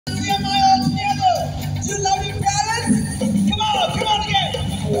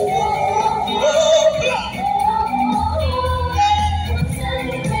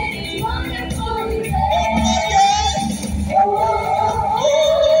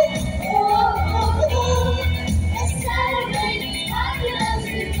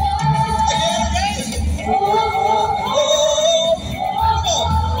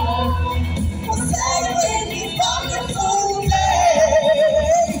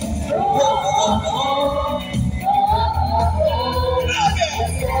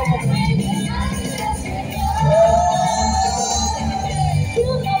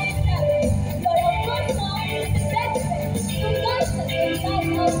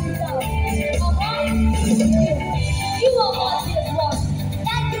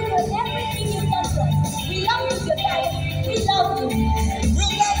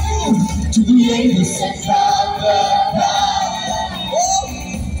sense of the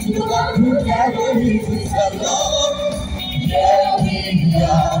to the one who never leaves us alone. Yeah, we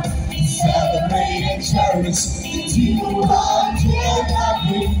are celebrate and cherish the two hearts cannot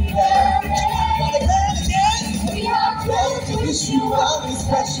prepare. We are close to wish you on this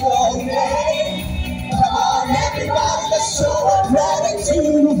special day. Come on, everybody, let's show our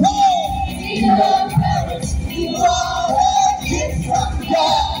gratitude. Dear parents, you are a gift from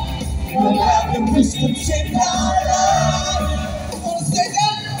God. Your love and wisdom shape our life. You wanna say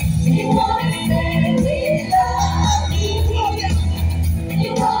that? You wanna say we love you.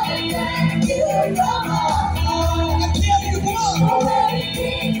 You wanna thank you from our heart. I tell you, come on. For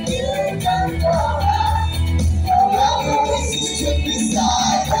everything you've done for us. For our wishes to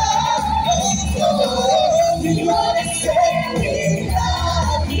beside us. We wanna say we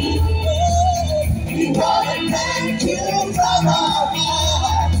love you. We wanna thank you from our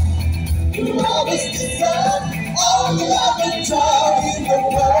heart. You always deserve all the love and joy in the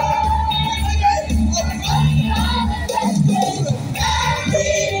world.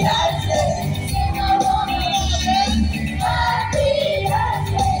 Happy birthday. Happy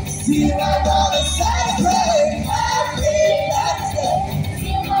birthday. See, I wanna celebrate. Happy birthday.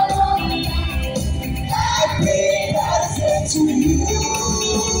 Happy birthday to you.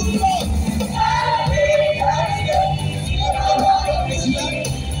 Happy birthday. I wanna wish you.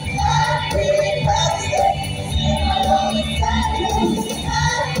 Happy birthday. I wanna thank you.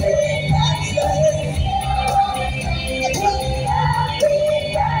 Happy birthday.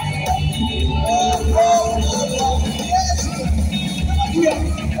 Happy birthday. Oh, yes. Yes.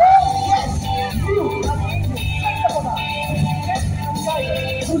 Oh, yes. You.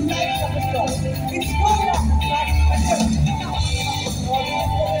 Tonight's episode. It's going up.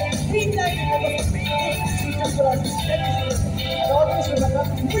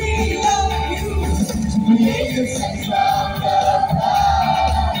 We love you. Create the sense of love.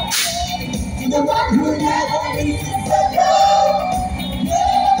 The one who never leaves us alone.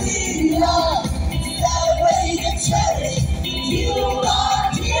 Yeah, we are celebrate and cherish. You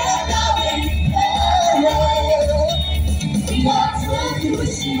are dear loving parents. We are thrilled to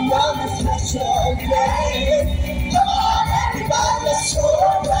wish you on this special day. Come on, everybody, let's show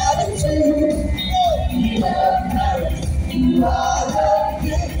our gratitude. You are parents. You are the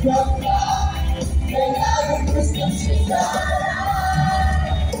gift of God. May love and wisdom shine out.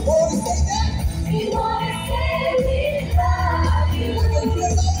 Want to say that? We want to say we love you.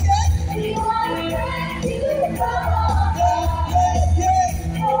 We want to thank you from our heart.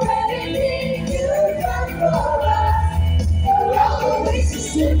 For everything you've done for us. For all the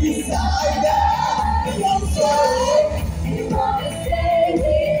relationship beside us. We want to say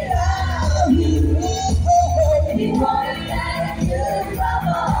we love you. We want to thank you from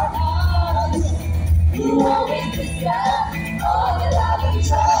our heart. You always deserve all the love and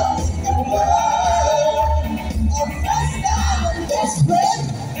trust in the world. Our first love and best friend.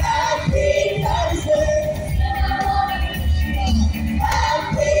 Happy birthday.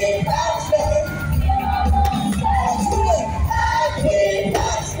 Happy birthday. Happy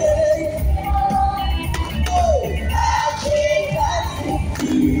birthday. Oh, happy birthday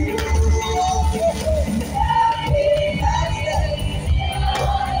to you.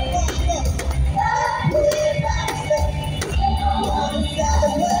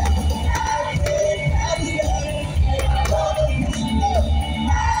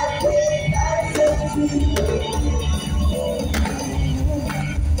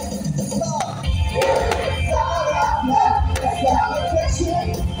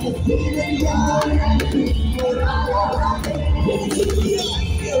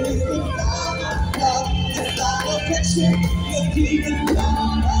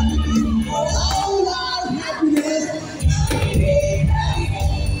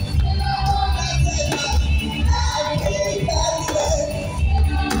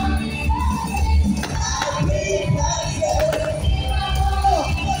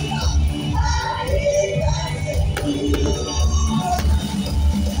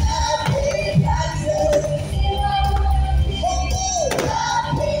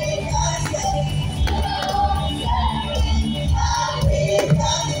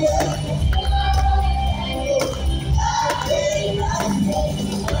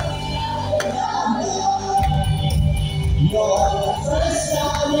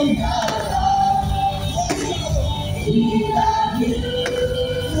 We love you.